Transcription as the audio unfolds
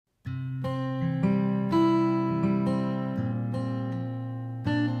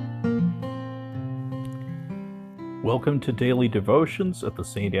Welcome to Daily Devotions at the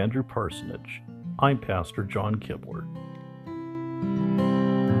St. Andrew Parsonage. I'm Pastor John Kibler.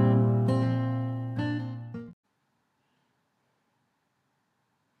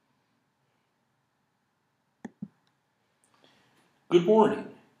 Good morning.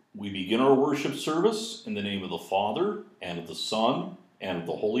 We begin our worship service in the name of the Father, and of the Son, and of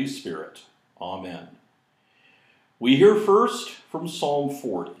the Holy Spirit. Amen. We hear first from Psalm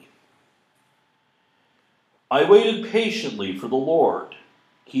 40. I waited patiently for the Lord.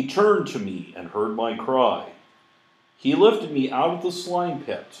 He turned to me and heard my cry. He lifted me out of the slime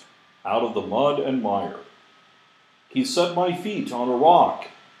pit, out of the mud and mire. He set my feet on a rock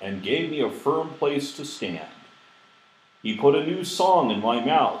and gave me a firm place to stand. He put a new song in my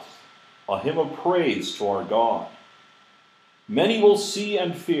mouth, a hymn of praise to our God. Many will see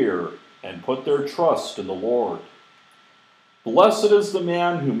and fear and put their trust in the Lord. Blessed is the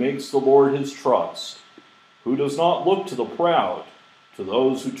man who makes the Lord his trust, who does not look to the proud, to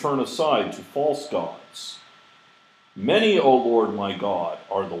those who turn aside to false gods. Many, O Lord my God,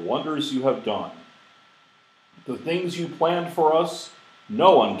 are the wonders you have done. The things you planned for us,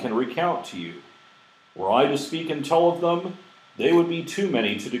 no one can recount to you. Were I to speak and tell of them, they would be too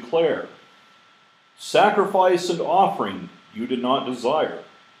many to declare. Sacrifice and offering you did not desire,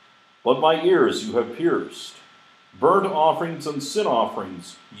 but my ears you have pierced. Burnt offerings and sin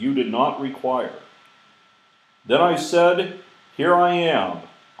offerings you did not require. Then I said, Here I am,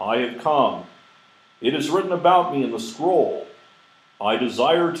 I have come. It is written about me in the scroll. I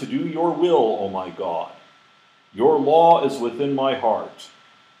desire to do your will, O my God. Your law is within my heart.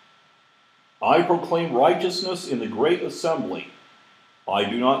 I proclaim righteousness in the great assembly. I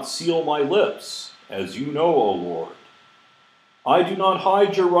do not seal my lips, as you know, O Lord. I do not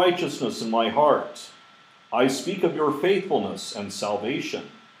hide your righteousness in my heart. I speak of your faithfulness and salvation.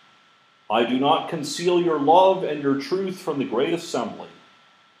 I do not conceal your love and your truth from the great assembly.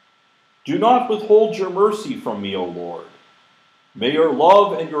 Do not withhold your mercy from me, O Lord. May your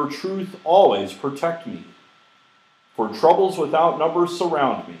love and your truth always protect me. For troubles without number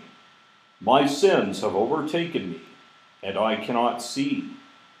surround me. My sins have overtaken me, and I cannot see.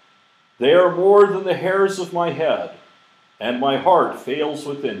 They are more than the hairs of my head, and my heart fails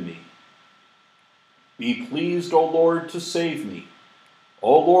within me. Be pleased, O Lord, to save me.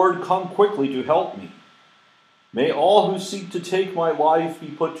 O Lord, come quickly to help me. May all who seek to take my life be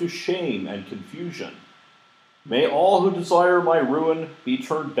put to shame and confusion. May all who desire my ruin be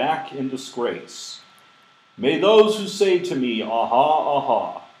turned back in disgrace. May those who say to me, Aha,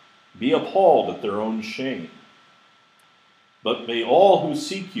 aha, be appalled at their own shame. But may all who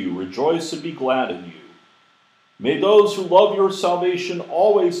seek you rejoice and be glad in you. May those who love your salvation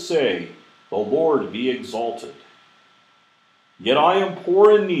always say, The Lord be exalted. Yet I am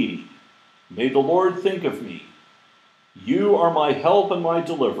poor and needy. May the Lord think of me. You are my help and my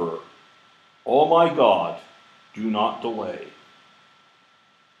deliverer. O my God, do not delay.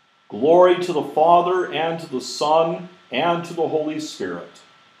 Glory to the Father, and to the Son, and to the Holy Spirit,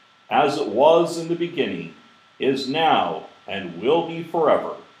 as it was in the beginning, is now, and will be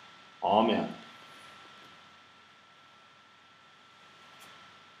forever. Amen.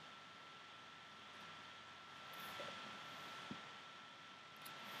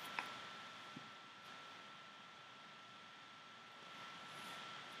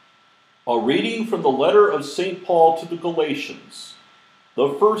 A reading from the letter of St. Paul to the Galatians, the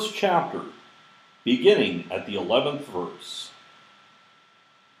first chapter, beginning at the 11th verse.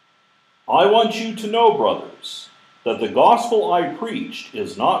 I want you to know, brothers, that the gospel I preached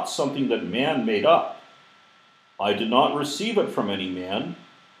is not something that man made up. I did not receive it from any man,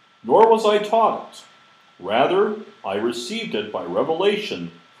 nor was I taught it. Rather, I received it by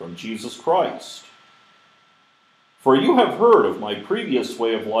revelation from Jesus Christ. For you have heard of my previous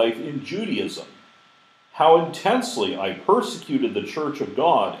way of life in Judaism, how intensely I persecuted the church of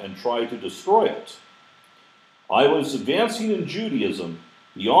God and tried to destroy it. I was advancing in Judaism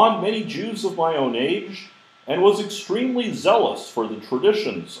beyond many Jews of my own age, and was extremely zealous for the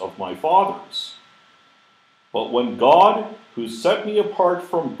traditions of my fathers. But when God, who set me apart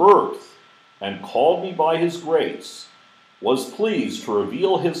from birth and called me by his grace, was pleased to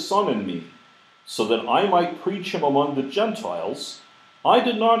reveal his Son in me, so that I might preach him among the Gentiles, I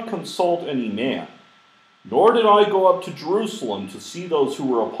did not consult any man, nor did I go up to Jerusalem to see those who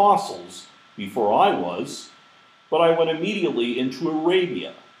were apostles before I was, but I went immediately into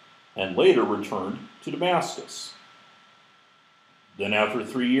Arabia, and later returned to Damascus. Then after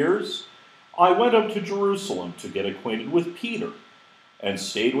 3 years, I went up to Jerusalem to get acquainted with Peter, and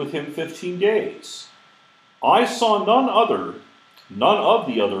stayed with him 15 days. I saw none of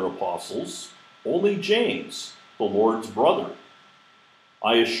the other apostles, only James, the Lord's brother.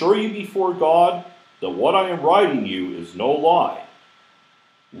 I assure you before God that what I am writing you is no lie.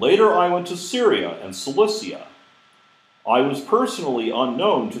 Later I went to Syria and Cilicia. I was personally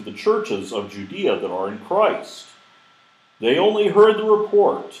unknown to the churches of Judea that are in Christ. They only heard the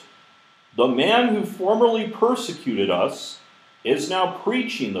report. The man who formerly persecuted us is now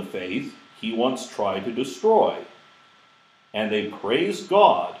preaching the faith he once tried to destroy. And they praise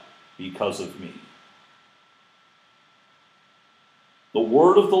God because of me. The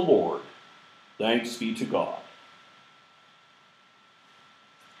word of the Lord. Thanks be to God.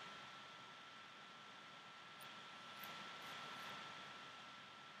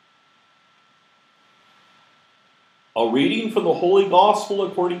 A reading from the Holy Gospel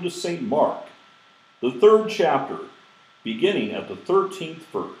according to St. Mark, the 3rd chapter, beginning at the 13th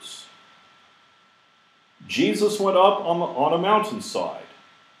verse. Jesus went up on a mountainside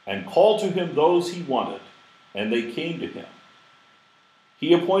and called to him those he wanted, and they came to him.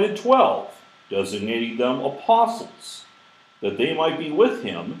 He appointed 12, designating them apostles, that they might be with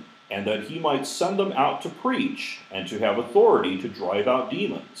him, and that he might send them out to preach and to have authority to drive out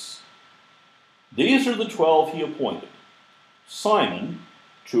demons. These are the 12 he appointed: Simon,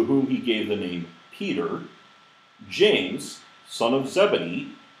 to whom he gave the name Peter, James, son of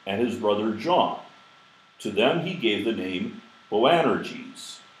Zebedee, and his brother John. To them he gave the name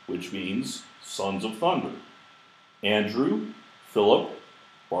Boanerges, which means sons of thunder. Andrew, Philip,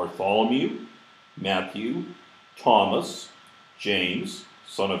 Bartholomew, Matthew, Thomas, James,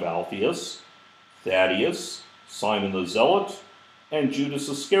 son of Alphaeus, Thaddeus, Simon the Zealot, and Judas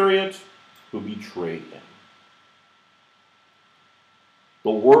Iscariot, who betrayed him.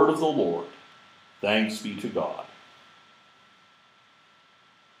 The word of the Lord. Thanks be to God.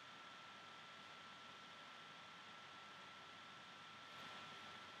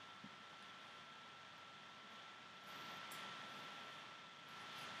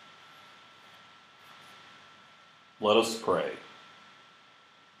 Let us pray.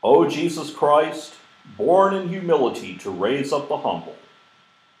 O Jesus Christ, born in humility to raise up the humble,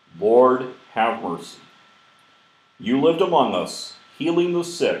 Lord, have mercy. You lived among us, healing the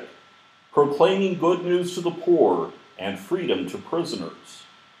sick, proclaiming good news to the poor, and freedom to prisoners.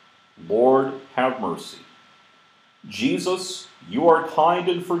 Lord, have mercy. Jesus, you are kind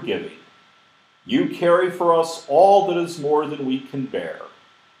and forgiving. You carry for us all that is more than we can bear.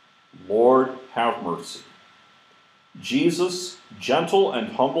 Lord, have mercy. Jesus, gentle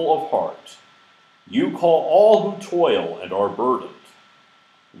and humble of heart, you call all who toil and are burdened.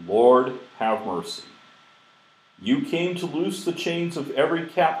 Lord, have mercy. You came to loose the chains of every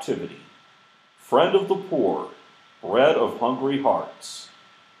captivity. Friend of the poor, bread of hungry hearts.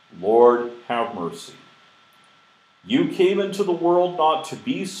 Lord, have mercy. You came into the world not to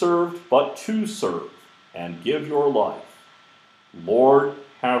be served, but to serve, and give your life. Lord,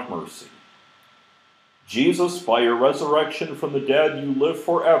 have mercy. Jesus, by your resurrection from the dead, you live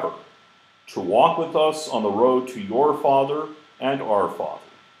forever, to walk with us on the road to your Father and our Father.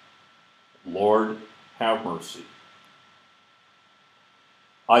 Lord, have mercy.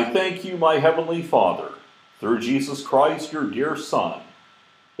 I thank you, my heavenly Father, through Jesus Christ, your dear Son,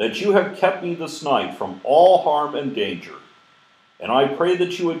 that you have kept me this night from all harm and danger. And I pray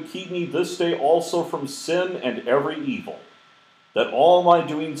that you would keep me this day also from sin and every evil, that all my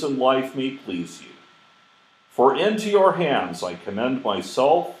doings in life may please you. For into your hands I commend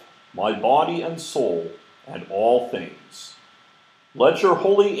myself, my body and soul, and all things. Let your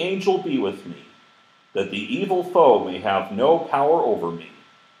holy angel be with me, that the evil foe may have no power over me.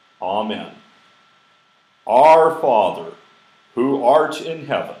 Amen. Our Father, who art in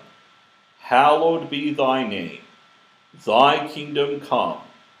heaven, hallowed be thy name. Thy kingdom come,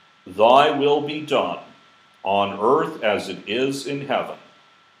 thy will be done, on earth as it is in heaven.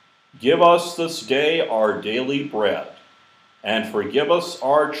 Give us this day our daily bread, and forgive us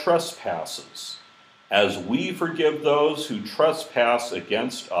our trespasses, as we forgive those who trespass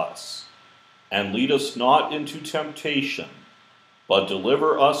against us. And lead us not into temptation, but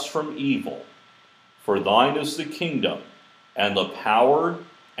deliver us from evil. For thine is the kingdom, and the power,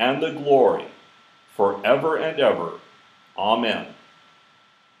 and the glory, forever and ever. Amen.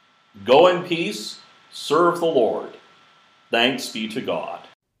 Go in peace, serve the Lord. Thanks be to God.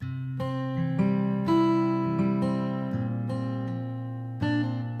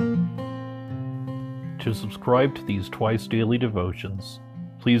 To subscribe to these twice daily devotions,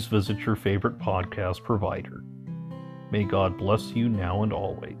 please visit your favorite podcast provider. May God bless you now and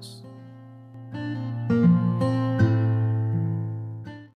always.